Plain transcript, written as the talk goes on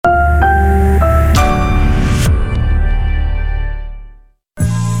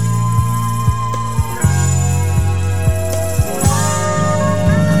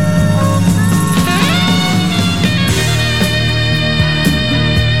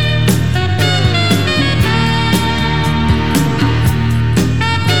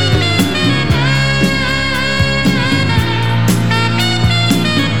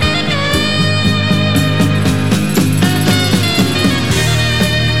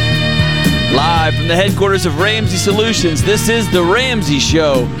Live from the headquarters of Ramsey Solutions, this is The Ramsey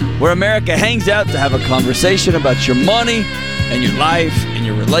Show, where America hangs out to have a conversation about your money and your life and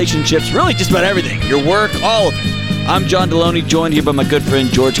your relationships, really just about everything, your work, all of it. I'm John Deloney, joined here by my good friend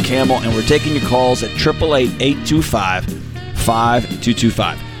George Camel, and we're taking your calls at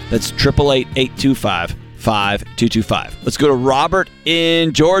 888-825-5225. That's 888-825-5225. Let's go to Robert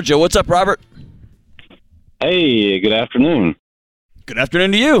in Georgia. What's up, Robert? Hey, good afternoon. Good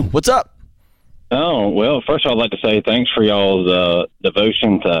afternoon to you. What's up? Oh, well, first I'd like to say thanks for y'all's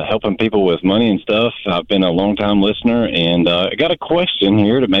devotion to helping people with money and stuff. I've been a long-time listener, and I got a question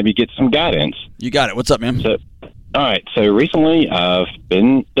here to maybe get some guidance. You got it. What's up, man? All right, so recently I've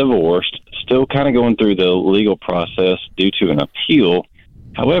been divorced, still kind of going through the legal process due to an appeal.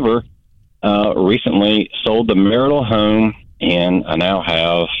 However, recently sold the marital home, and I now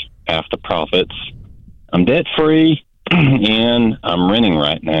have half the profits. I'm debt-free, and I'm renting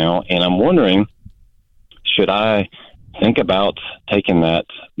right now, and I'm wondering, should I think about taking that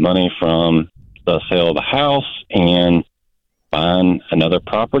money from the sale of the house and buying another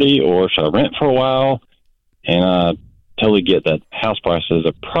property, or should I rent for a while? And I totally get that house prices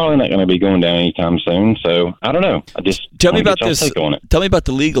are probably not going to be going down anytime soon, so I don't know. I just tell me about this. Take on it. Tell me about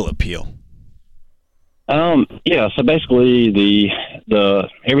the legal appeal. Yeah, so basically the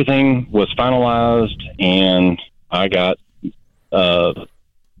everything was finalized, and I got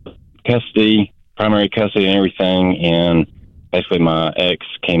primary custody and everything, and basically my ex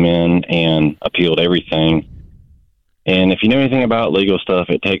came in and appealed everything. And if you know anything about legal stuff,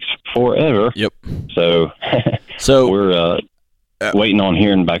 it takes forever. Yep. So we're waiting on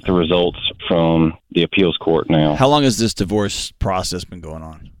hearing back the results from the appeals court now. How long has this divorce process been going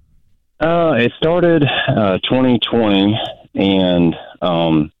on? It started 2020, and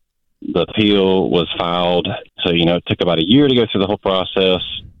the appeal was filed. So, it took about a year to go through the whole process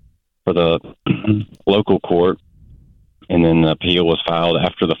for the local court, and then the appeal was filed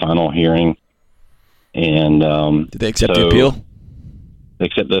after the final hearing. And did they accept the appeal? They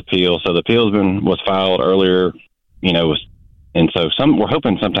accept the appeal. So the appeal was filed earlier, and so we're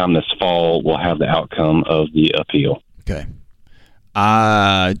hoping sometime this fall we'll have the outcome of the appeal. Okay.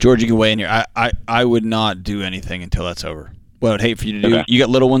 George, you can weigh in here. I would not do anything until that's over. What I'd hate for you to do. Okay. You got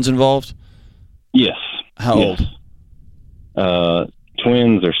little ones involved? Yes. How old?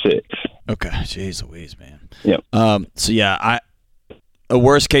 Twins are 6. Okay. Jeez Louise, man. Yep. So yeah, a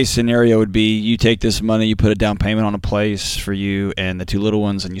worst case scenario would be you take this money, you put a down payment on a place for you and the 2 little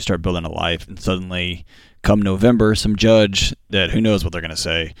ones, and you start building a life. And suddenly, come November, some judge that who knows what they're going to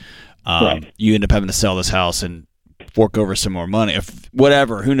say, right. You end up having to sell this house and fork over some more money.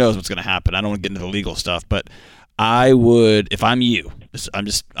 Who knows what's going to happen. I don't want to get into the legal stuff, but I would, if I'm you,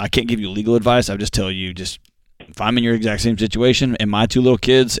 I can't give you legal advice. I would just tell you, if I'm in your exact same situation and my 2 little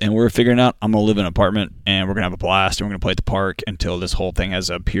kids and we're figuring out I'm going to live in an apartment and we're going to have a blast and we're going to play at the park until this whole thing has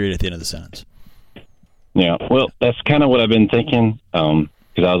a period at the end of the sentence. Yeah, well, that's kind of what I've been thinking. Because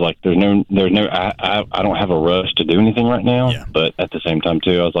I was like, I don't have a rush to do anything right now. Yeah. But at the same time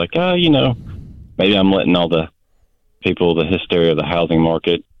too, I was like, maybe I'm letting all the people, the hysteria of the housing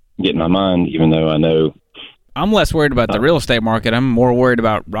market get in my mind, even though I know. I'm less worried about the real estate market. I'm more worried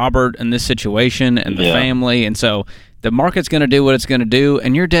about Robert and this situation and the family. And so the market's going to do what it's going to do,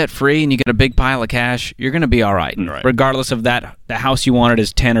 and you're debt-free and you get a big pile of cash, you're going to be all right. Regardless of that, the house you wanted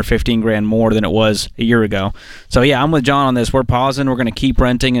is 10 or 15 grand more than it was a year ago. So, yeah, I'm with John on this. We're pausing. We're going to keep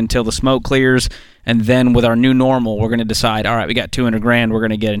renting until the smoke clears. And then with our new normal, we're going to decide, all right, we got 200 grand. We're going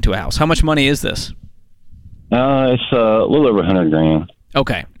to get into a house. How much money is this? It's a little over 100 grand.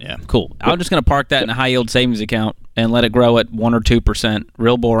 Okay. Yeah. Cool. I'm just going to park that in a high-yield savings account and let it grow at 1 or 2%.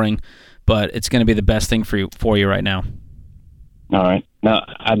 Real boring, but it's going to be the best thing for you right now. All right. Now,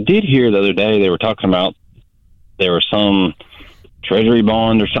 I did hear the other day they were talking about there was some treasury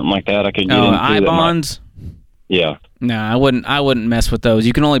bond or something like that I could get into. I-bonds? Yeah. No, I wouldn't mess with those.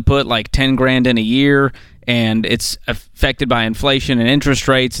 You can only put like 10 grand in a year, and it's affected by inflation and interest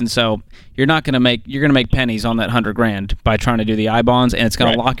rates, and so you're going to make pennies on that 100 grand by trying to do the I-bonds, and it's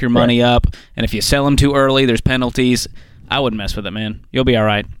going to lock your money up. And if you sell them too early, there's penalties. I wouldn't mess with it, man. You'll be all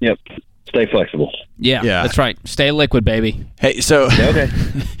right. Yep. Stay flexible. Yeah, that's right. Stay liquid, baby. Hey, so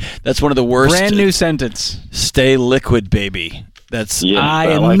that's one of the worst. Brand new sentence. Stay liquid, baby.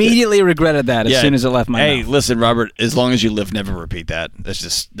 I immediately regretted that as soon as it left my mouth. Hey, listen, Robert, as long as you live, never repeat that. That's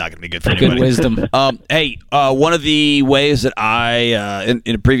just not going to be good for anybody. Good wisdom. One of the ways that I,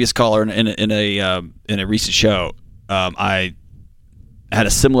 in a previous caller, in a recent show, I had a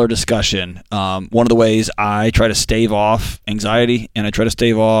similar discussion. One of the ways I try to stave off anxiety and I try to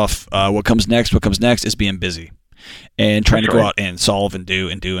stave off what comes next is being busy. and trying to go out and solve and do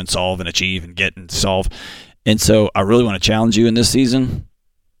and solve and achieve and get and solve. And so I really want to challenge you in this season.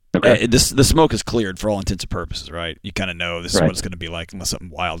 Okay. The smoke is cleared for all intents and purposes, right? You kind of know this is what it's going to be like unless something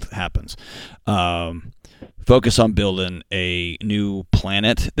wild happens. Focus on building a new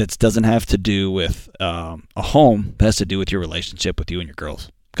planet that doesn't have to do with a home, but has to do with your relationship with you and your girls,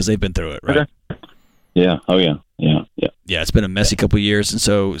 because they've been through it, right? Okay. Yeah. Oh, yeah. Yeah. Yeah, it's been a messy couple of years, and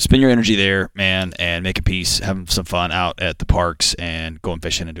so spend your energy there, man, and make a peace, having some fun out at the parks and going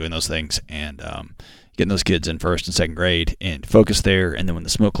fishing and doing those things, and getting those kids in first and second grade, and focus there. And then when the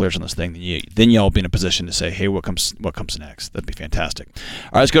smoke clears on this thing, then y'all be in a position to say, hey, what comes next? That'd be fantastic. All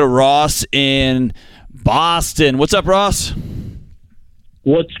right, let's go to Ross in Boston. What's up, Ross?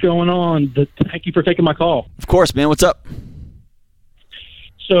 What's going on? Thank you for taking my call. Of course, man. What's up?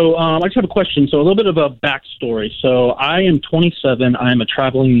 So I just have a question. So a little bit of a backstory. So I am 27. I'm a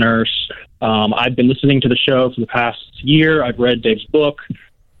traveling nurse. I've been listening to the show for the past year. I've read Dave's book.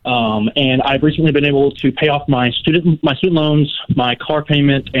 And I've recently been able to pay off my student loans, my car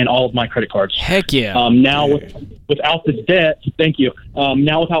payment, and all of my credit cards. Heck yeah! Now without this debt, thank you.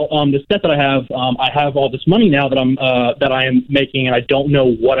 Now without this debt that I have all this money now that I am making, and I don't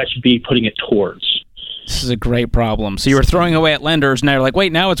know what I should be putting it towards. This is a great problem. So you were throwing away at lenders, and they're like,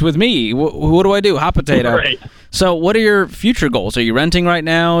 "Wait, now it's with me. What do I do? Hot potato." Right. So, what are your future goals? Are you renting right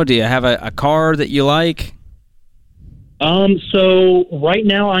now? Do you have a car that you like? So right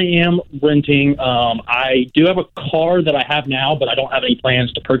now I am renting. I do have a car that I have now, but I don't have any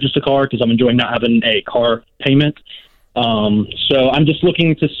plans to purchase a car because I'm enjoying not having a car payment. So I'm just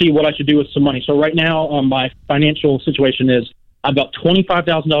looking to see what I should do with some money. So right now, my financial situation is I've got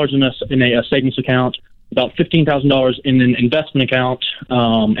 $25,000 in a savings account, about $15,000 in an investment account,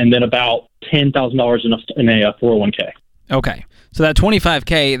 and then about $10,000 in a 401k. Okay. So that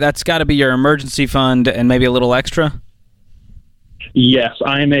 $25K, that's got to be your emergency fund and maybe a little extra? Yes,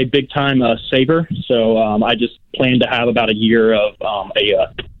 I am a big-time saver, so I just plan to have about a year of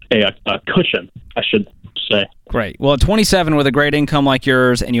a cushion, I should say. Great. Well, at 27 with a great income like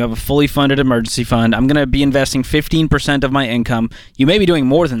yours and you have a fully funded emergency fund, I'm going to be investing 15% of my income. You may be doing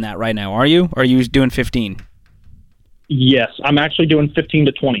more than that right now, are you? Or are you doing 15? Yes, I'm actually doing 15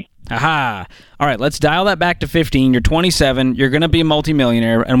 to 20. Aha. All right, let's dial that back to 15. You're 27. You're going to be a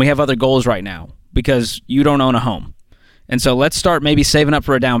multimillionaire, and we have other goals right now because you don't own a home. And so let's start maybe saving up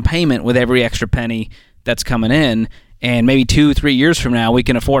for a down payment with every extra penny that's coming in. And maybe 2-3 years from now, we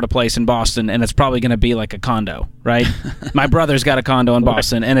can afford a place in Boston, and it's probably going to be like a condo, right? My brother's got a condo in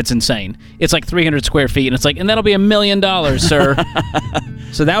Boston, and it's insane. It's like 300 square feet, and it's like, and that'll be $1 million, sir.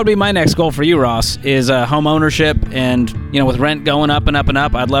 So that would be my next goal for you, Ross, is home ownership. And, with rent going up and up and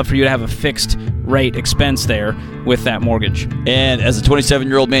up, I'd love for you to have a fixed rate expense there with that mortgage. And as a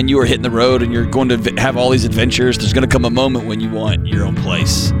 27-year-old man, you are hitting the road, and you're going to have all these adventures. There's going to come a moment when you want your own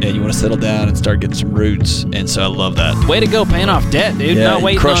place, and you want to settle down and start getting some roots. And so I love that. Way to go, paying off debt, dude. Yeah, not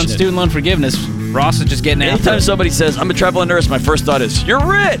waiting on student loan forgiveness. Ross is just getting after it. Anytime somebody says, I'm a traveling nurse, my first thought is, you're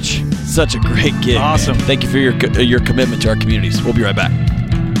rich. Such a great gig. Awesome. Man. Thank you for your commitment to our communities. We'll be right back.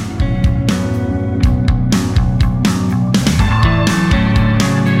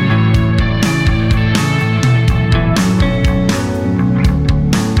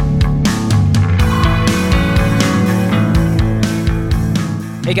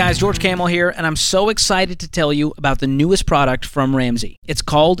 Hey guys, George Camel here, and I'm so excited to tell you about the newest product from Ramsey. It's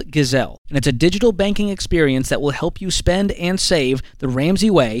called Gazelle, and it's a digital banking experience that will help you spend and save the Ramsey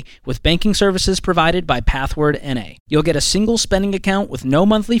way with banking services provided by Pathward NA. You'll get a single spending account with no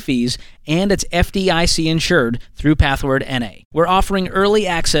monthly fees, and it's FDIC insured through Pathward NA. We're offering early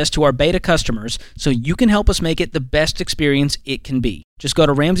access to our beta customers so you can help us make it the best experience it can be. Just go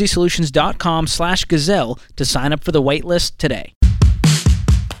to RamseySolutions.com/Gazelle to sign up for the waitlist today.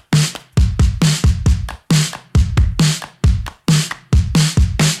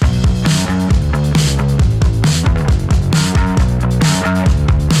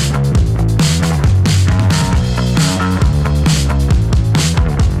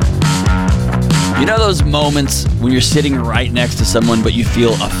 You know those moments when you're sitting right next to someone, but you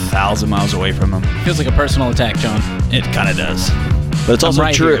feel 1,000 miles away from them? Feels like a personal attack, John. It kind of does. But it's also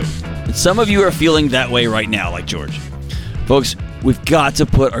right true. Here. And some of you are feeling that way right now, like George. Folks, we've got to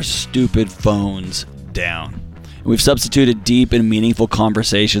put our stupid phones down. We've substituted deep and meaningful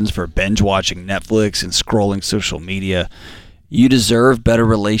conversations for binge-watching Netflix and scrolling social media. You deserve better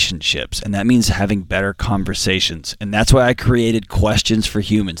relationships, and that means having better conversations. And that's why I created Questions for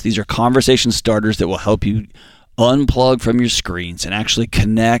Humans. These are conversation starters that will help you unplug from your screens and actually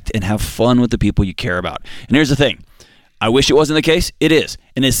connect and have fun with the people you care about. And here's the thing. I wish it wasn't the case. It is.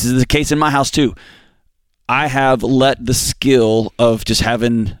 And this is the case in my house, too. I have let the skill of just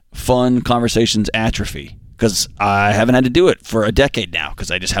having fun conversations atrophy because I haven't had to do it for a decade now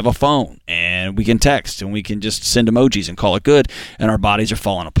because I just have a phone and we can text and we can just send emojis and call it good, and our bodies are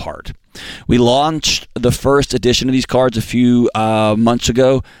falling apart. We launched the first edition of these cards a few months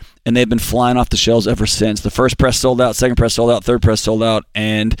ago, and they've been flying off the shelves ever since. The first press sold out, second press sold out, third press sold out,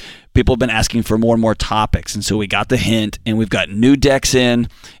 and people have been asking for more and more topics. And so we got the hint, and we've got new decks in,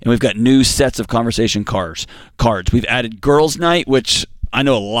 and we've got new sets of conversation cards. We've added Girls' Night, which I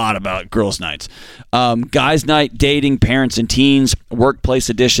know a lot about Girls' Nights. Guys' Night, Dating, Parents and Teens, Workplace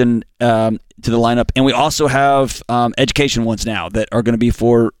Edition to the lineup. And we also have education ones now that are going to be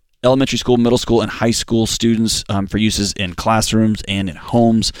for elementary school, middle school, and high school students for uses in classrooms and in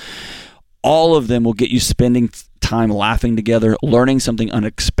homes. All of them will get you spending time laughing together, learning something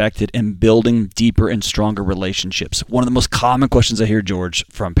unexpected, and building deeper and stronger relationships. One of the most common questions I hear, George,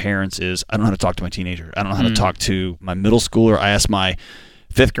 from parents is, I don't know how to talk to my teenager. I don't know how to talk to my middle schooler. I ask my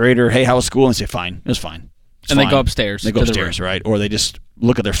fifth grader, hey, how was school? And they say, fine. It was fine. And they go upstairs. They go upstairs, right? Or they just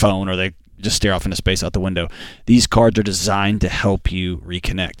look at their phone, or they just stare off into space out the window. These cards are designed to help you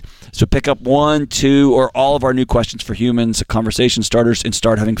reconnect. So pick up 1, 2, or all of our new questions for humans, conversation starters, and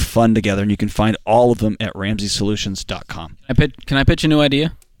start having fun together. And you can find all of them at RamseySolutions.com. Can I pitch a new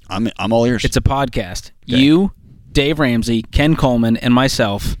idea? I'm all ears. It's a podcast. Okay. You, Dave Ramsey, Ken Coleman, and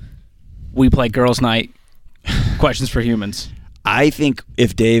myself, we play Girls' Night questions for humans. I think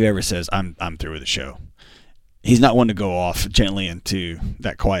if Dave ever says, I'm through with the show, he's not one to go off gently into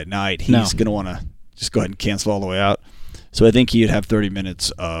that quiet night. He's going to want to just go ahead and cancel all the way out. So I think he'd have 30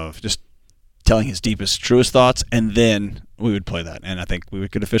 minutes of just telling his deepest, truest thoughts, and then we would play that. And I think we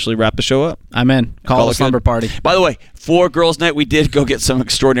could officially wrap the show up. I'm in. Call a slumber party. By the way, for Girls' Night, we did go get some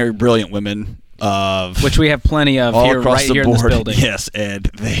extraordinary, brilliant women. Which we have plenty of all here, across right the here board. in this building. Yes, and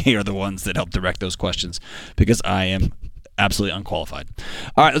they are the ones that help direct those questions because I am absolutely unqualified.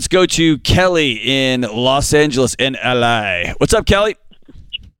 All right, let's go to Kelly in Los Angeles in LA. What's up, Kelly?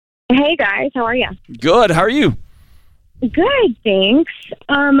 Hey, guys. How are you? Good. How are you? Good, thanks.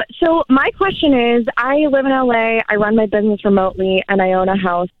 So my question is, I live in LA, I run my business remotely, and I own a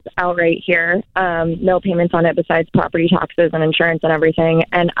house outright here. No payments on it besides property taxes and insurance and everything.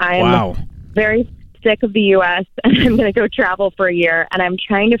 And I'm very sick of the U.S., and I'm going to go travel for a year, and I'm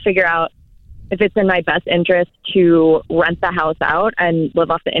trying to figure out if it's in my best interest to rent the house out and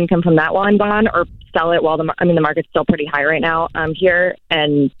live off the income from that while I'm gone, or sell it while the market's still pretty high right now here,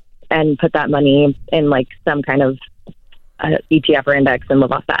 and put that money in like some kind of ETF or index and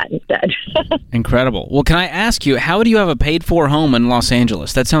live off that instead. Incredible. Well, can I ask you, how do you have a paid-for home in Los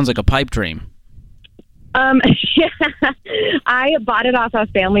Angeles? That sounds like a pipe dream. Yeah, I bought it off a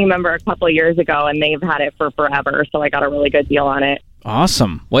family member a couple of years ago, and they've had it for forever, so I got a really good deal on it.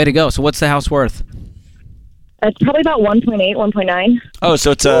 Awesome. Way to go. So what's the house worth? It's probably about 1.8, 1.9. Oh,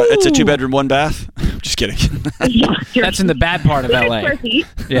 so it's a 2-bedroom, 1 bath? Just kidding. Yeah, that's in the bad part of LA.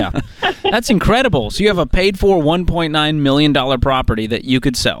 Yeah. That's incredible. So you have a paid-for $1.9 million property that you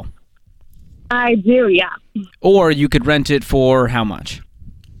could sell. I do, yeah. Or you could rent it for how much?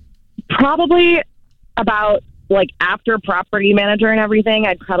 Probably about, like, after property manager and everything,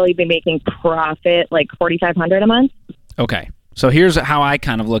 I'd probably be making profit like $4,500 a month. Okay. So here's how I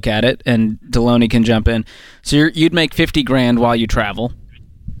kind of look at it, and Deloney can jump in. So you'd make $50,000 while you travel,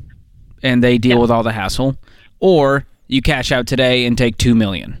 and they deal with all the hassle, or you cash out today and take $2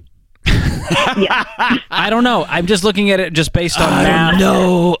 million. Yeah. I don't know. I'm just looking at it just based on math.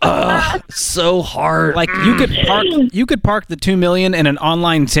 No, so hard. Like you could park the $2 million in an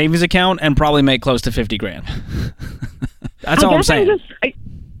online savings account and probably make close to $50,000. That's all I'm saying.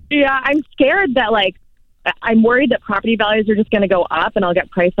 I'm scared that I'm worried that property values are just going to go up, and I'll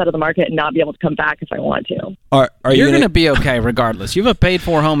get priced out of the market and not be able to come back if I want to. You're going to be okay regardless. You have a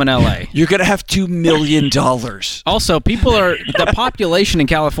paid-for home in L.A. You're going to have $2 million. Also, the population in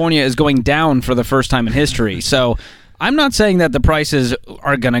California is going down for the first time in history. So I'm not saying that the prices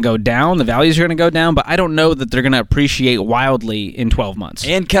are going to go down, the values are going to go down, but I don't know that they're going to appreciate wildly in 12 months.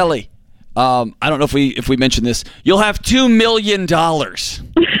 And Kelly, I don't know if we mentioned this. You'll have $2 million.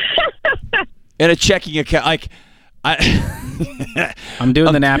 In a checking account, I'm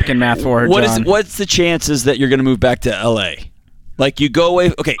doing the napkin math for her, John. What's the chances that you're going to move back to L.A.? Like, you go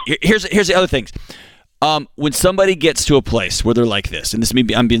away. Okay, here's the other things. When somebody gets to a place where they're like this, and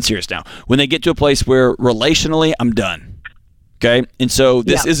I'm being serious now. When they get to a place where relationally, I'm done. Okay, and so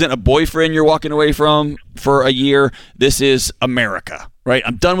this isn't a boyfriend you're walking away from for a year. This is America, right?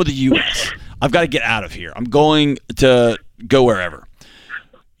 I'm done with the U.S. I've got to get out of here. I'm going to go wherever.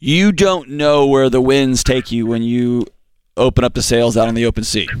 You don't know where the winds take you when you open up the sails out on the open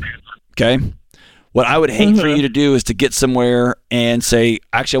sea, okay? What I would hate for you to do is to get somewhere and say,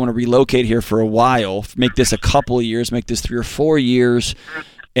 actually, I want to relocate here for a while, make this a couple of years, make this 3 or 4 years,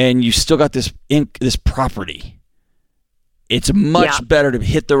 and you still got this property. It's much better to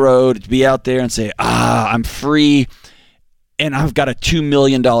hit the road, to be out there and say, I'm free, and I've got a $2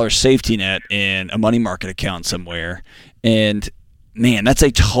 million safety net in a money market account somewhere. And man, that's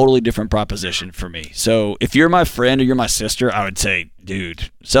a totally different proposition for me. So if you're my friend or you're my sister, I would say,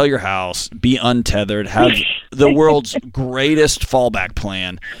 dude, sell your house, be untethered, have the world's greatest fallback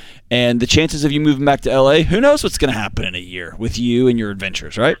plan. And the chances of you moving back to LA, who knows what's going to happen in a year with you and your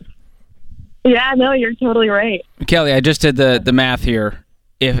adventures, right? Yeah, no, you're totally right. Kelly, I just did the math here.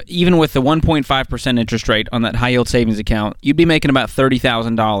 If even with the 1.5% interest rate on that high yield savings account, you'd be making about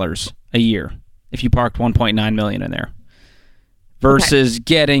 $30,000 a year if you parked $1.9 million in there. Versus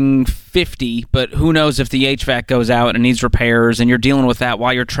getting 50, but who knows if the HVAC goes out and needs repairs, and you're dealing with that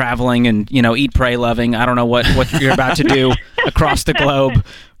while you're traveling and eat, pray, loving. I don't know what you're about to do across the globe.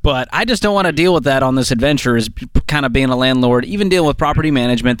 But I just don't want to deal with that on this adventure, is kind of being a landlord. Even dealing with property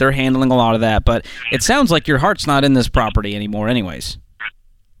management, they're handling a lot of that. But it sounds like your heart's not in this property anymore anyways.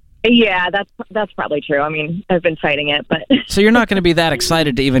 Yeah, that's probably true. I mean, I've been fighting it, but... So you're not going to be that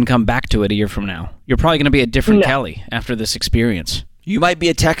excited to even come back to it a year from now. You're probably going to be a different Kelly after this experience. You might be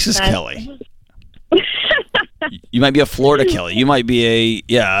a Texas Kelly. You might be a Florida Kelly. You might be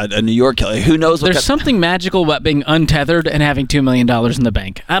a New York Kelly. Who knows? There's something magical about being untethered and having $2 million in the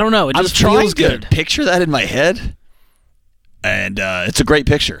bank. I don't know. It just feels good. Picture that in my head, and it's a great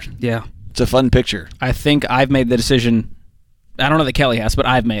picture. Yeah, it's a fun picture. I think I've made the decision. I don't know that Kelly has, but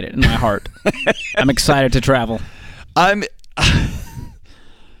I've made it in my heart. I'm excited to travel.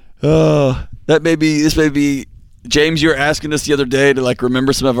 This may be James. You were asking us the other day to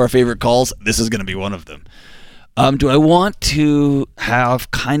remember some of our favorite calls. This is going to be one of them. Do I want to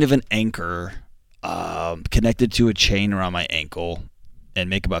have kind of an anchor connected to a chain around my ankle and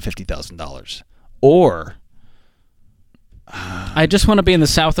make about $50,000, or I just want to be in the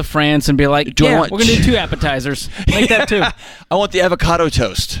south of France and be like, we're going to do 2 appetizers. Make that 2. I want the avocado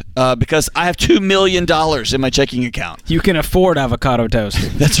toast because I have $2 million in my checking account. You can afford avocado toast.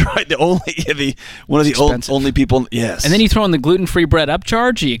 That's right. One of the only people. Yes. And then you throw in the gluten-free bread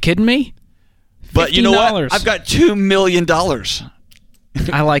upcharge. Are you kidding me? But you know what? I've got $2 million.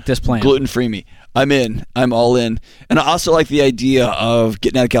 I like this plan. Gluten-free me. I'm in. I'm all in. And I also like the idea of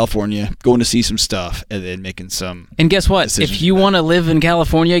getting out of California, going to see some stuff, and then making some. And guess what? If you want to live in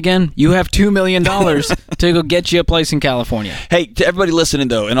California again, you have $2 million to go get you a place in California. Hey, to everybody listening,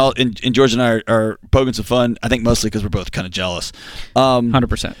 though, and George and I are poking some fun, I think mostly because we're both kind of jealous.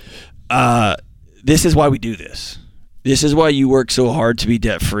 100%. This is why we do this. This is why you work so hard to be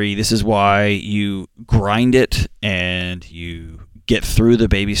debt-free. This is why you grind it and you get through the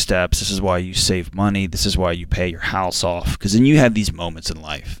baby steps. This is why you save money. This is why you pay your house off. Because then you have these moments in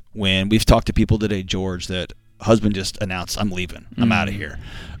life when we've talked to people today, George, that husband just announced, I'm leaving. I'm out of here.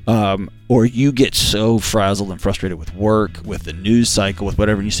 Or you get so frazzled and frustrated with work, with the news cycle, with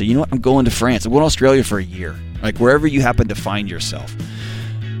whatever, and you say, you know what, I'm going to France. I'm going to Australia for a year. Wherever you happen to find yourself.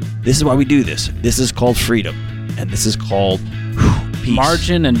 This is why we do this. This is called freedom. And this is called peace.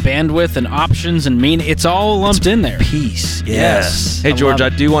 Margin and bandwidth and options and it's all lumped in there. Peace. Yes. Hey, George, I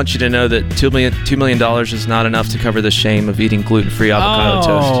do want you to know that $2 million is not enough to cover the shame of eating gluten-free avocado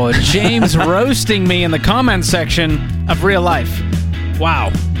toast. Oh, James roasting me in the comments section of real life.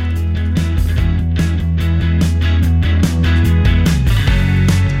 Wow.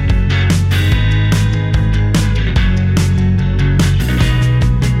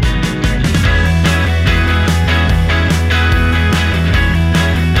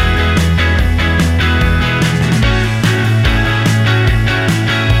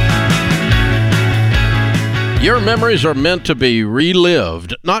 Your memories are meant to be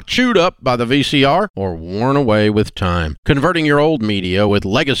relived, not chewed up by the VCR or worn away with time. Converting your old media with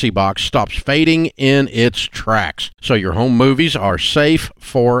Legacy Box stops fading in its tracks, so your home movies are safe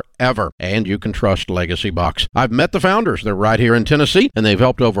forever, and you can trust Legacy Box. I've met the founders. They're right here in Tennessee, and they've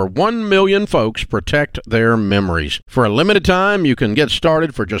helped over 1 million folks protect their memories. For a limited time, you can get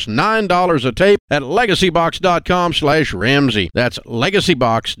started for just $9 a tape at legacybox.com/Ramsey. That's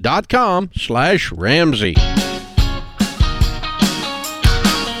legacybox.com/Ramsey.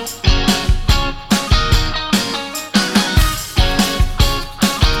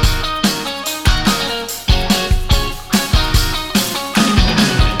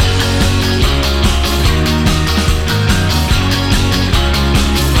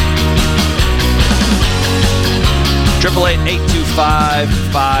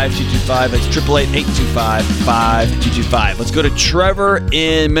 888-825-5225. That's 888-825-5225. Let's go to Trevor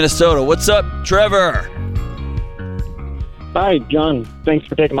in Minnesota. What's up, Trevor? Hi, John. Thanks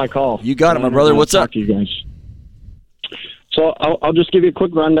for taking my call. You got it, my brother. What's up? To you guys. So I'll just give you a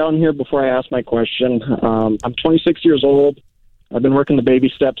quick rundown here before I ask my question. I'm 26 years old. I've been working the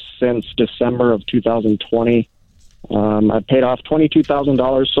baby steps since December of 2020. I've paid off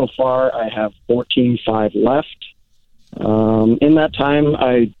 $22,000 so far. I have $14,500 left. In that time,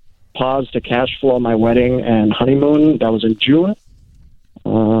 I paused to cash flow my wedding and honeymoon. That was in June.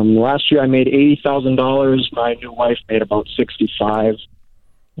 Last year, I made $80,000. My new wife made about $65,000.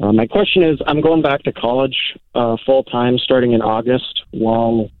 My question is, I'm going back to college full-time starting in August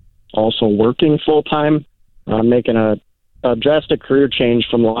while also working full-time. I'm making a drastic career change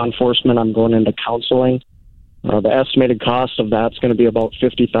from law enforcement. I'm going into counseling. The estimated cost of that's going to be about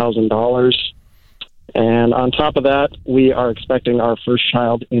 $50,000. And on top of that, we are expecting our first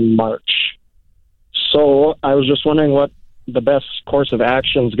child in March. So I was just wondering what the best course of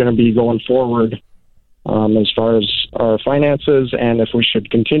action is going to be going forward as far as our finances, and if we should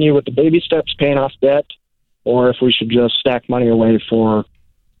continue with the baby steps, paying off debt, or if we should just stack money away for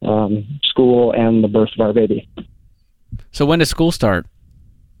school and the birth of our baby. So when does school start?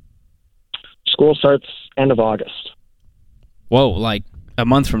 School starts end of August. Whoa, like a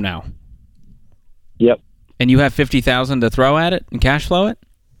month from now. Yep. And you have $50,000 to throw at it and cash flow it?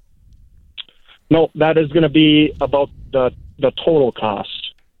 No, that is going to be about the total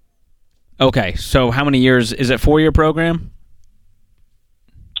cost. Okay, so how many years? Is it a 4-year program?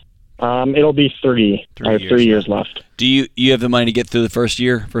 It'll be 3. I have 3 years left. Do you have the money to get through the first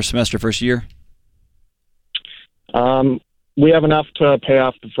year, first year? We have enough to pay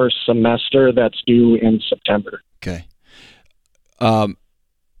off the first semester that's due in September. Okay.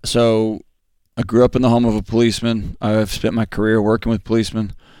 So I grew up in the home of a policeman. I've spent my career working with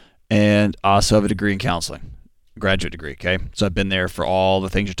policemen, and I also have a degree in counseling, graduate degree, okay? So I've been there for all the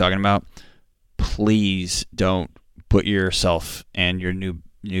things you're talking about. Please don't put yourself and your new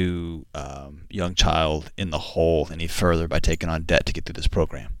young child in the hole any further by taking on debt to get through this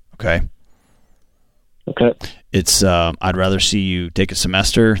program, okay? Okay. It's I'd rather see you take a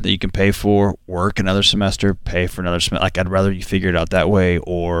semester that you can pay for, work another semester, pay for another semester. Like, I'd rather you figure it out that way,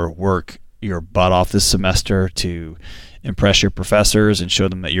 or work your butt off this semester to impress your professors and show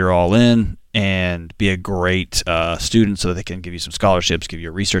them that you're all in, and be a great student so that they can give you some scholarships, give you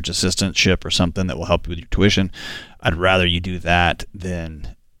a research assistantship or something that will help you with your tuition. I'd rather you do that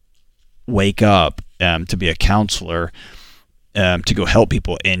than wake up to be a counselor, to go help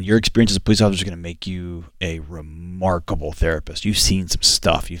people. And your experience as a police officer is going to make you a remarkable therapist. You've seen some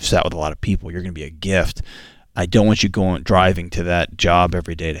stuff. You've sat with a lot of people. You're going to be a gift. I don't want you driving to that job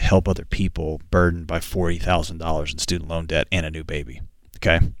every day to help other people burdened by $40,000 in student loan debt and a new baby.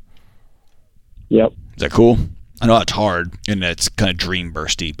 Okay? Yep. Is that cool? I know it's hard and it's kind of dream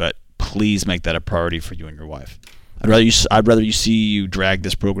bursty, but please make that a priority for you and your wife. I'd rather you see you drag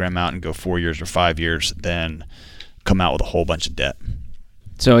this program out and go 4 years or 5 years than come out with a whole bunch of debt.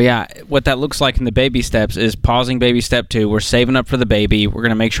 So yeah, what that looks like in the baby steps is pausing baby step 2. We're saving up for the baby. We're going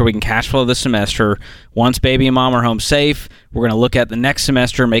to make sure we can cash flow this semester. Once baby and mom are home safe, we're going to look at the next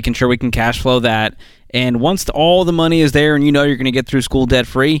semester, making sure we can cash flow that. And once all the money is there and you know you're going to get through school debt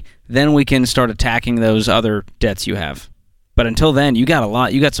free, then we can start attacking those other debts you have. But until then, you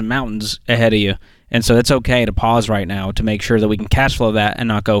got some mountains ahead of you. And so it's okay to pause right now to make sure that we can cash flow that and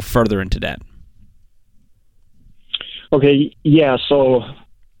not go further into debt. Okay, yeah, so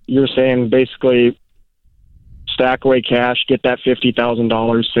you're saying basically stack away cash, get that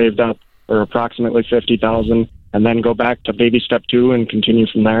 $50,000 saved up, or approximately $50,000, and then go back to baby step 2 and continue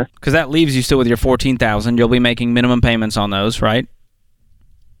from there? Because that leaves you still with your $14,000. You'll be making minimum payments on those, right?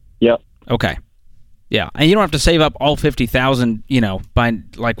 Yep. Okay. Yeah, and you don't have to save up all $50,000, by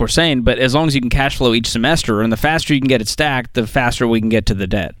like we're saying, but as long as you can cash flow each semester, and the faster you can get it stacked, the faster we can get to the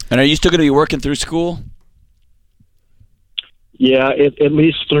debt. And are you still going to be working through school? Yeah, at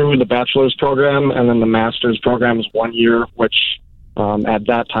least through the bachelor's program, and then the master's program is 1 year, which at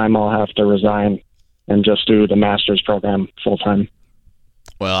that time I'll have to resign and just do the master's program full-time.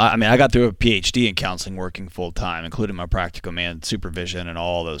 Well, I mean, I got through a PhD in counseling working full-time, including my practical man supervision and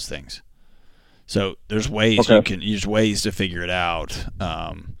all those things. So there's ways there's ways to figure it out.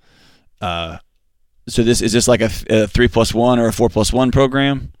 So is this like a 3+1 or a 4+1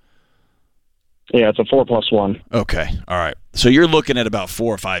 program? Yeah, it's a 4+1. Okay, all right. So you're looking at about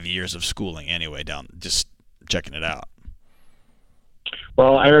 4 or 5 years of schooling anyway, just checking it out.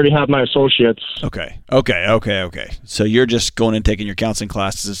 Well, I already have my associates. Okay. So you're just going and taking your counseling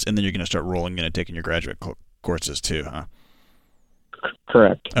classes, and then you're going to start rolling in and taking your graduate courses too, huh?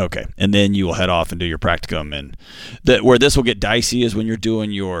 Correct. Okay, and then you will head off and do your practicum. And where this will get dicey is when you're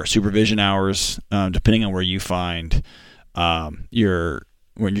doing your supervision hours, depending on where you find when you're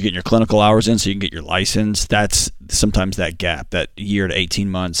getting your clinical hours in, so you can get your license. That's sometimes that gap, that year to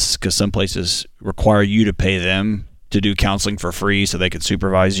 18 months, because some places require you to pay them to do counseling for free so they can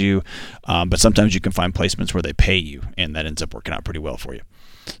supervise you. But sometimes you can find placements where they pay you, and that ends up working out pretty well for you.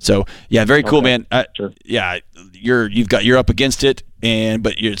 So yeah, very cool, man. Sure. Yeah, you're up against it,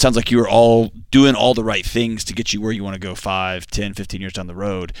 but it sounds like you are all doing all the right things to get you where you want to go 5, 10, 15 years down the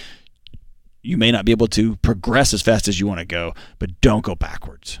road. You may not be able to progress as fast as you want to go, but don't go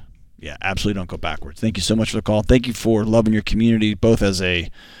backwards. Yeah, absolutely don't go backwards. Thank you so much for the call. Thank you for loving your community, both as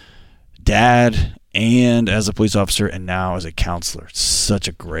a dad and as a police officer, and now as a counselor. Such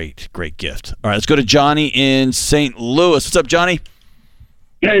a great gift. All right, let's go to Johnny in St. Louis. What's up, Johnny?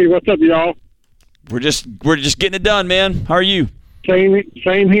 Hey, what's up, y'all? We're just getting it done, man. How are you? Same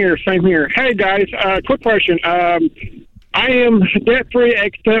here. Hey, guys, quick question. I am debt-free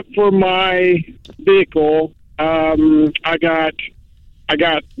except for my vehicle. I got my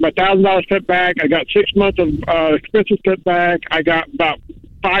 $1,000 cut back. I got 6 months of expenses cut back. I got about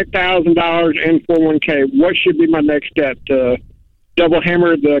 $5,000 in 401k. What should be my next step? To double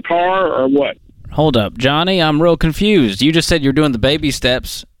hammer the car or what? Hold up, Johnny. I'm real confused. You just said you're doing the baby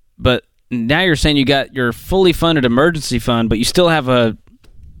steps, but now you're saying you got your fully funded emergency fund, but you still have a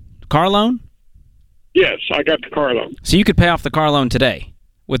car loan? Yes, I got the car loan. So you could pay off the car loan today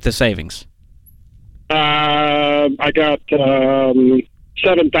with the savings? I got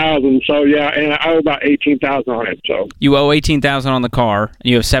 $7,000. So yeah, and I owe about $18,000 on it. So you owe $18,000 on the car, and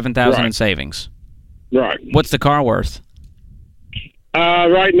you have $7,000 in savings. Right. What's the car worth?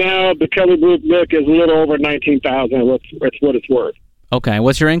 Right now, the Kelly Blue Book is a little over $19,000. That's what it's worth. Okay.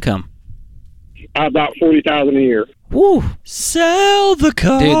 What's your income? About $40,000 a year. Woo! Sell the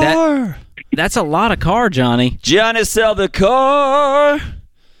car. Dude, that's a lot of car, Johnny. Johnny, sell the car.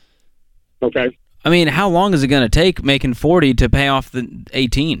 Okay. I mean, how long is it going to take making 40 to pay off the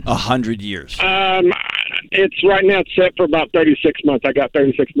 18? 100 years. It's right now it's set for about 36 months. I got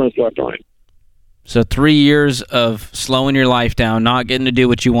 36 months left on it. So 3 years of slowing your life down, not getting to do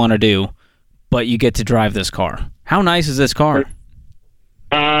what you want to do, but you get to drive this car. How nice is this car?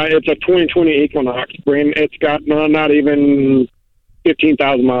 It's a 2020 Equinox. It's got not even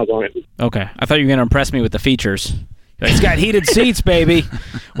 15,000 miles on it. Okay. I thought you were going to impress me with the features. It's got heated seats, baby.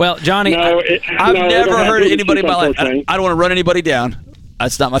 Well, Johnny, I've never heard anybody about it. I don't want to run anybody down.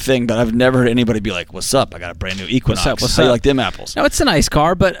 That's not my thing, but I've never heard anybody be like, "What's up? I got a brand new Equinox. What's How up? you like them apples?" No, it's a nice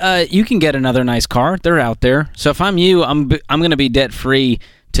car, but you can get another nice car. They're out there. So if I'm you, I'm going to be debt free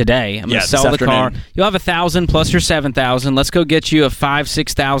today. I'm going to sell the car. You'll have $1,000 plus your $7,000. Let's go get you a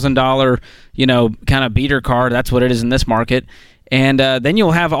 $5,000-$6,000, kind of beater car. That's what it is in this market. And then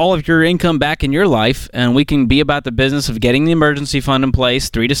you'll have all of your income back in your life, and we can be about the business of getting the emergency fund in place,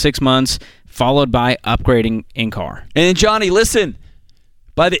 3 to 6 months, followed by upgrading in car. And Johnny, listen,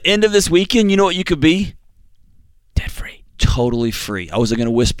 by the end of this weekend, you know what you could be? Debt-free. Totally free. I wasn't going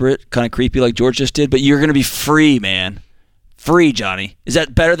to whisper it, kind of creepy like George just did, but you're going to be free, man. Free, Johnny. Is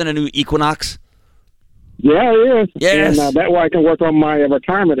that better than a new Equinox? Yeah, it is. Yes. And that way I can work on my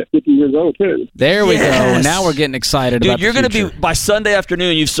retirement at 50 years old, too. There we go. Now we're getting excited about the future. Dude, you're going to be, by Sunday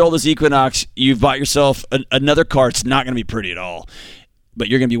afternoon, you've sold this Equinox, you've bought yourself another car. It's not going to be pretty at all, but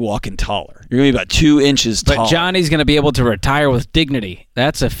you're going to be walking taller. You're going to be about 2 inches taller. But Johnny's going to be able to retire with dignity.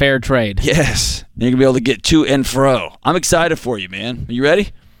 That's a fair trade. Yes. And you're going to be able to get to and fro. I'm excited for you, man. Are you ready?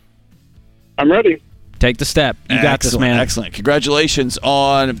 I'm ready. Take the step. You got this, man. Excellent. Congratulations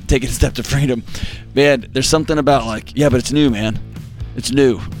on taking a step to freedom. Man, there's something about but it's new, man. It's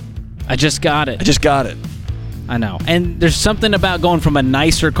new. I just got it. I know. And there's something about going from a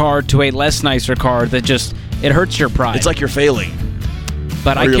nicer car to a less nicer car that it hurts your pride. It's like you're failing.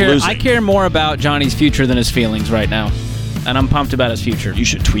 But I care more about Johnny's future than his feelings right now. And I'm pumped about his future. You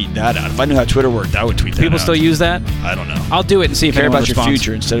should tweet that out. If I knew how Twitter worked, I would tweet that out. People still use that? I don't know. I'll do it and see if care anyone about responds. your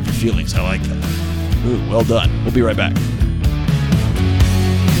future instead of your feelings. I like that. Ooh, well done. We'll be right back.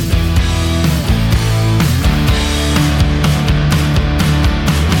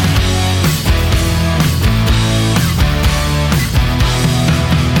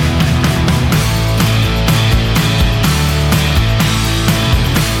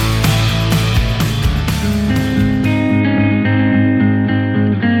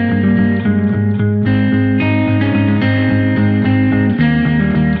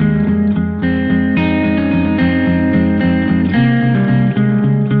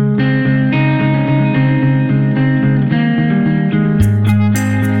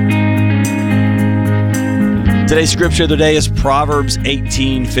 Today's scripture of the day is Proverbs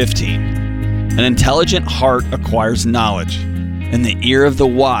 18:15. An intelligent heart acquires knowledge, and the ear of the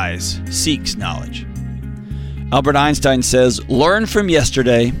wise seeks knowledge. Albert Einstein says, learn from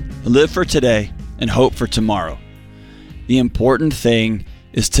yesterday, live for today, and hope for tomorrow. The important thing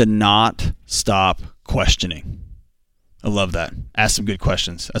is to not stop questioning. I love that. Ask some good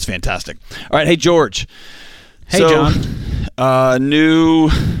questions. That's fantastic. All right, hey, George. Hey, John.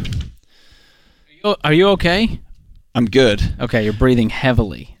 Are you okay? I'm good. Okay, you're breathing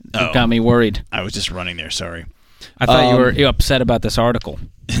heavily. It got me worried. I was just running there, sorry. I thought you were upset about this article.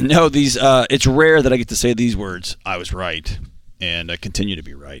 No, it's rare that I get to say these words. I was right, and I continue to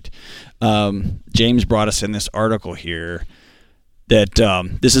be right. James brought us in this article here that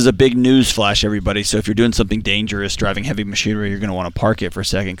this is a big news flash, everybody. So if you're doing something dangerous, driving heavy machinery, you're going to want to park it for a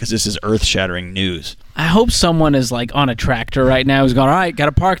second because this is earth-shattering news. I hope someone is like on a tractor right now who's going, all right, got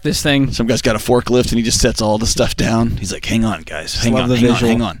to park this thing. Some guy's got a forklift and he just sets all the stuff down. He's like, hang on, guys. Hang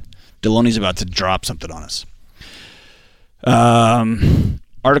on. Deloney's about to drop something on us.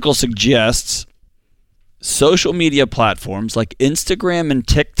 Article suggests social media platforms like Instagram and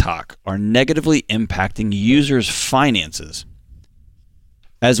TikTok are negatively impacting users' finances,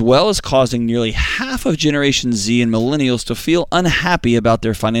 as well as causing nearly half of Generation Z and millennials to feel unhappy about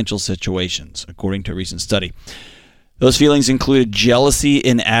their financial situations, according to a recent study. Those feelings included jealousy,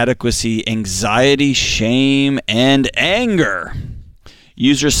 inadequacy, anxiety, shame, and anger.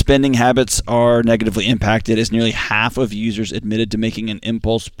 Users' spending habits are negatively impacted as nearly half of users admitted to making an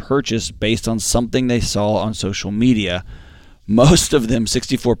impulse purchase based on something they saw on social media, most of them,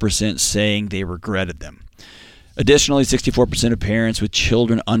 64%, saying they regretted them. Additionally, 64% of parents with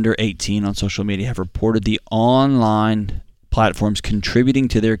children under 18 on social media have reported the online platforms contributing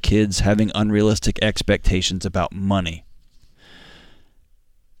to their kids having unrealistic expectations about money.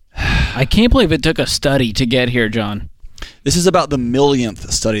 I can't believe it took a study to get here, John. This is about the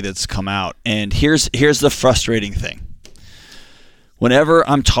millionth study that's come out, and here's the frustrating thing. Whenever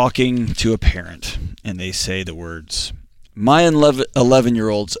I'm talking to a parent and they say the words, my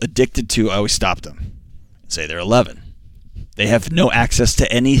 11-year-old's addicted to, I always stop them. Say they're 11. They have no access to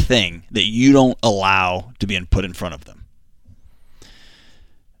anything that you don't allow to be put in front of them.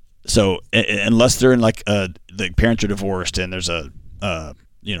 So unless they're in like the parents are divorced and there's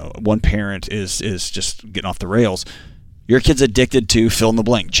one parent is just getting off the rails, your kid's addicted to fill in the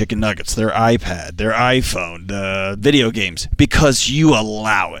blank, chicken nuggets, their iPad, their iPhone, the video games, because you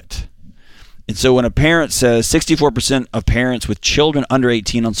allow it. And so when a parent says 64% of parents with children under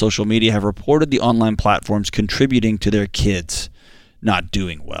 18 on social media have reported the online platforms contributing to their kids not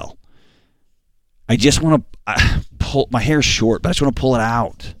doing well, I just want to pull my hair's short, but I just want to pull it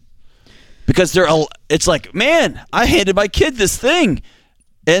out because it's like, man, I handed my kid this thing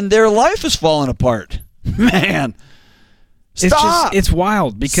and their life is falling apart. Man, stop. It's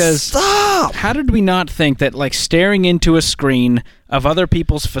wild because stop. How did we not think that like staring into a screen of other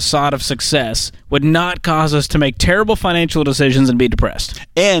people's facade of success would not cause us to make terrible financial decisions and be depressed?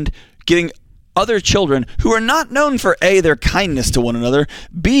 And getting other children who are not known for A, their kindness to one another,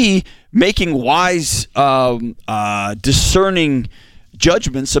 B, making wise, discerning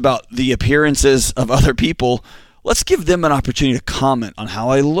judgments about the appearances of other people. Let's give them an opportunity to comment on how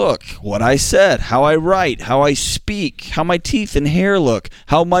I look, what I said, how I write, how I speak, how my teeth and hair look,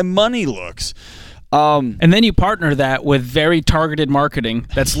 how my money looks. And then you partner that with very targeted marketing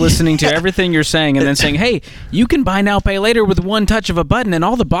that's listening to everything you're saying and then saying, hey, you can buy now, pay later with one touch of a button and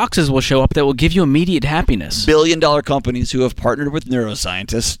all the boxes will show up that will give you immediate happiness. Billion-dollar companies who have partnered with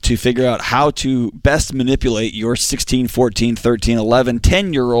neuroscientists to figure out how to best manipulate your 16, 14, 13, 11,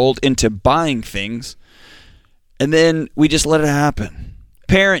 10-year-old into buying things. And then we just let it happen.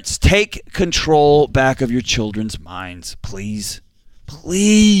 Parents, take control back of your children's minds, please.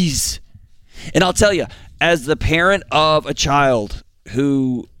 Please. And I'll tell you, as the parent of a child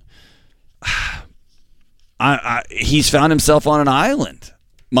who he's found himself on an island,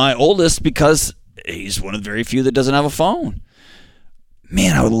 my oldest, because he's one of the very few that doesn't have a phone.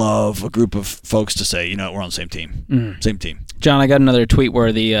 Man, I would love a group of folks to say, you know, we're on the same team. Same team. John, I got another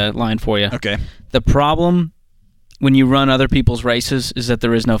tweet-worthy line for you. Okay. The problem when you run other people's races is that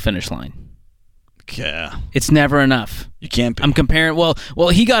there is no finish line. Yeah. It's never enough. You can't be. I'm comparing, well,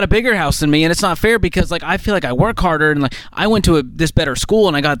 he got a bigger house than me, and it's not fair because, like, I feel like I work harder, and, like, I went to this better school,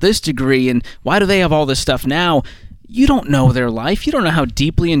 and I got this degree, and why do they have all this stuff now? You don't know their life. You don't know how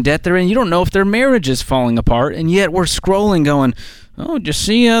deeply in debt they're in. You don't know if their marriage is falling apart, and yet we're scrolling going, oh, just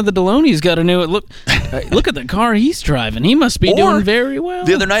see the Deloney's got a new, look at the car he's driving. He must be doing very well.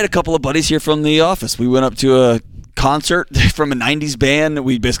 The other night, a couple of buddies here from the office, we went up to a concert from a 90s band.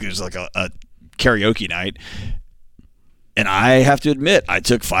 We basically, it was like a karaoke night, And I have to admit, I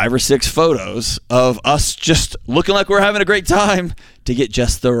took 5 or 6 photos of us just looking like we're having a great time to get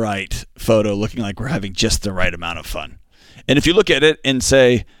just the right photo, looking like we're having just the right amount of fun. And if you look at it and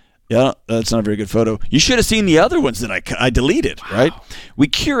say, yeah, that's not a very good photo, you should have seen the other ones that I deleted, right? We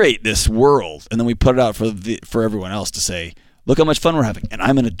curate this world, and then we put it out for everyone else to say, look how much fun we're having. And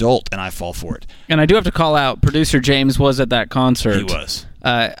I'm an adult, and I fall for it. And I do have to call out, producer James was at that concert. He was.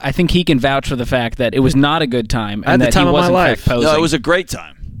 I think he can vouch for the fact that it was not a good time. I had and the that time he of was my in life. fact posing. No, it was a great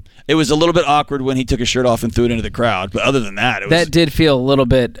time. It was a little bit awkward when he took his shirt off and threw it into the crowd, but other than that, that did feel a little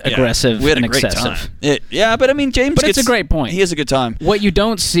bit aggressive we had and a great excessive. Time. But I mean, James. But it's a great point. He has a good time. What you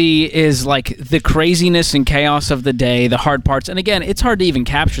don't see is like the craziness and chaos of the day, the hard parts. And again, it's hard to even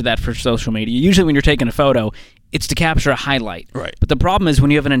capture that for social media. Usually, when you're taking a photo, it's to capture a highlight. Right. But the problem is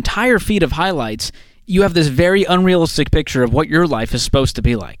when you have an entire feed of highlights, you have this very unrealistic picture of what your life is supposed to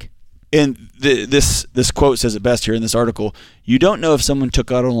be like. And this quote says it best here in this article. You don't know if someone took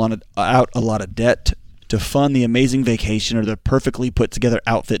out a lot of debt to fund the amazing vacation or the perfectly put together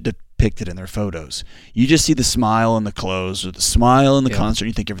outfit depicted in their photos. You just see the smile in the clothes or the smile in the concert,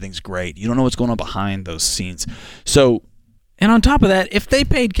 and you think everything's great. You don't know what's going on behind those scenes. So, and on top of that, if they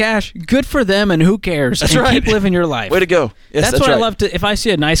paid cash, good for them, and who cares? That's and right. Keep living your life. Way to go. Yes, that's what right. I love to. If I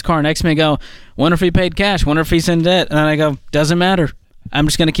see a nice car next to me, I go, wonder if he paid cash, wonder if he's in debt, and then I go, doesn't matter. I'm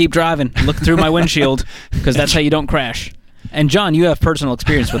just going to keep driving, look through my windshield, because that's how you don't crash. And John, you have personal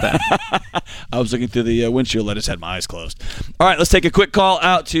experience with that. I was looking through the windshield. I just had my eyes closed. All right, let's take a quick call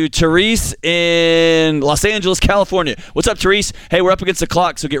out to Therese in Los Angeles, California. What's up, Therese? Hey, we're up against the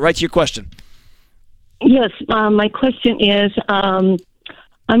clock, so get right to your question. Yes, my question is, I'm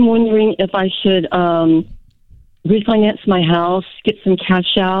wondering if I should refinance my house, get some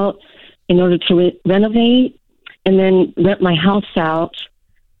cash out in order to renovate, and then rent my house out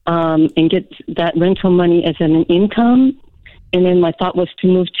and get that rental money as an income. And then my thought was to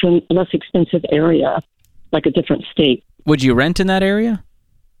move to a less expensive area, like a different state. Would you rent in that area?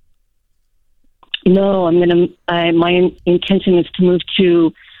 No, my intention is to move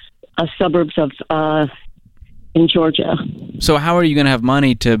to suburbs of in Georgia. So how are you going to have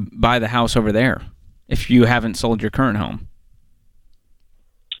money to buy the house over there if you haven't sold your current home?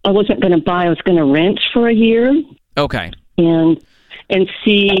 I wasn't going to buy. I was going to rent for a year. Okay. And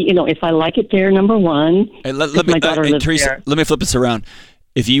see, if I like it there, number one. Hey, my daughter lives Teresa, there. Let me flip this around.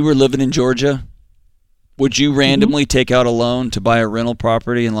 If you were living in Georgia, would you randomly take out a loan to buy a rental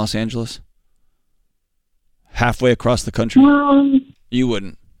property in Los Angeles? Halfway across the country? You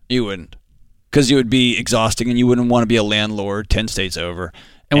wouldn't. Because it would be exhausting and you wouldn't want to be a landlord 10 states over.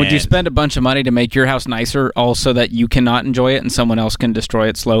 And would you spend a bunch of money to make your house nicer also that you cannot enjoy it and someone else can destroy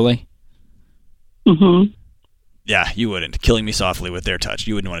it slowly? Mm-hmm. Yeah, you wouldn't. Killing me softly with their touch.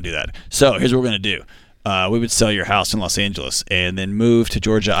 You wouldn't want to do that. So here's what we're going to do. We would sell your house in Los Angeles and then move to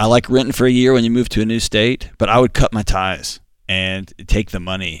Georgia. I like renting for a year when you move to a new state, but I would cut my ties and take the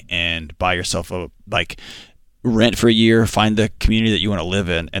money and buy yourself rent for a year, find the community that you want to live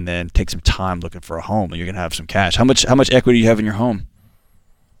in, and then take some time looking for a home, and you're going to have some cash. How much equity do you have in your home?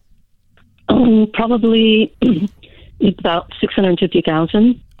 Probably about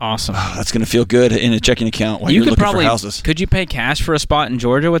 $650,000. Awesome. Oh, that's going to feel good in a checking account while you're looking for houses. Could you pay cash for a spot in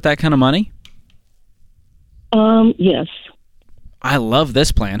Georgia with that kind of money? Yes. I love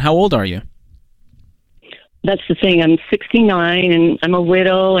this plan. How old are you? That's the thing. I'm 69, and I'm a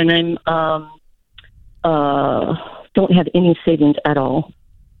widow, and I'm don't have any savings at all.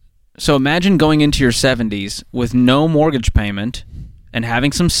 So imagine going into your 70s with no mortgage payment and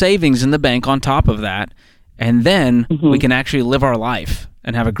having some savings in the bank on top of that, and then we can actually live our life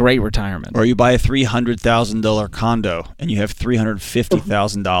and have a great retirement. Or you buy a $300,000 condo and you have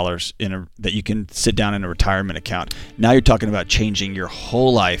 $350,000 that you can sit down in a retirement account. Now you're talking about changing your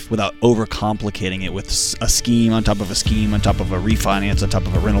whole life without overcomplicating it with a scheme on top of a scheme on top of a refinance on top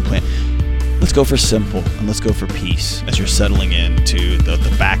of a rental plan. Let's go for simple and let's go for peace as you're settling into the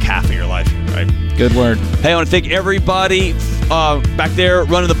back half of your life here, right? Good word. Hey, I want to thank everybody back there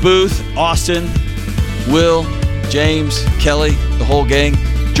running the booth. Austin, Will, James, Kelly, the whole gang.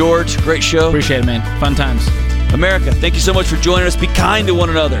 George, great show. Appreciate it, man. Fun times. America, thank you so much for joining us. Be kind to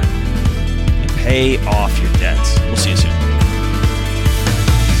one another and pay off your debts. We'll see you soon.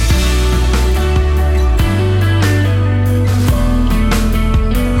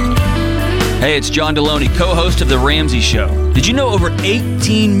 Hey, it's John Deloney, co-host of The Ramsey Show. Did you know over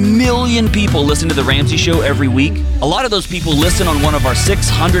 18 million people listen to The Ramsey Show every week? A lot of those people listen on one of our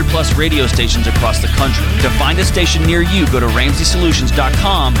 600-plus radio stations across the country. To find a station near you, go to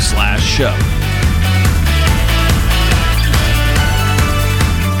RamseySolutions.com/show.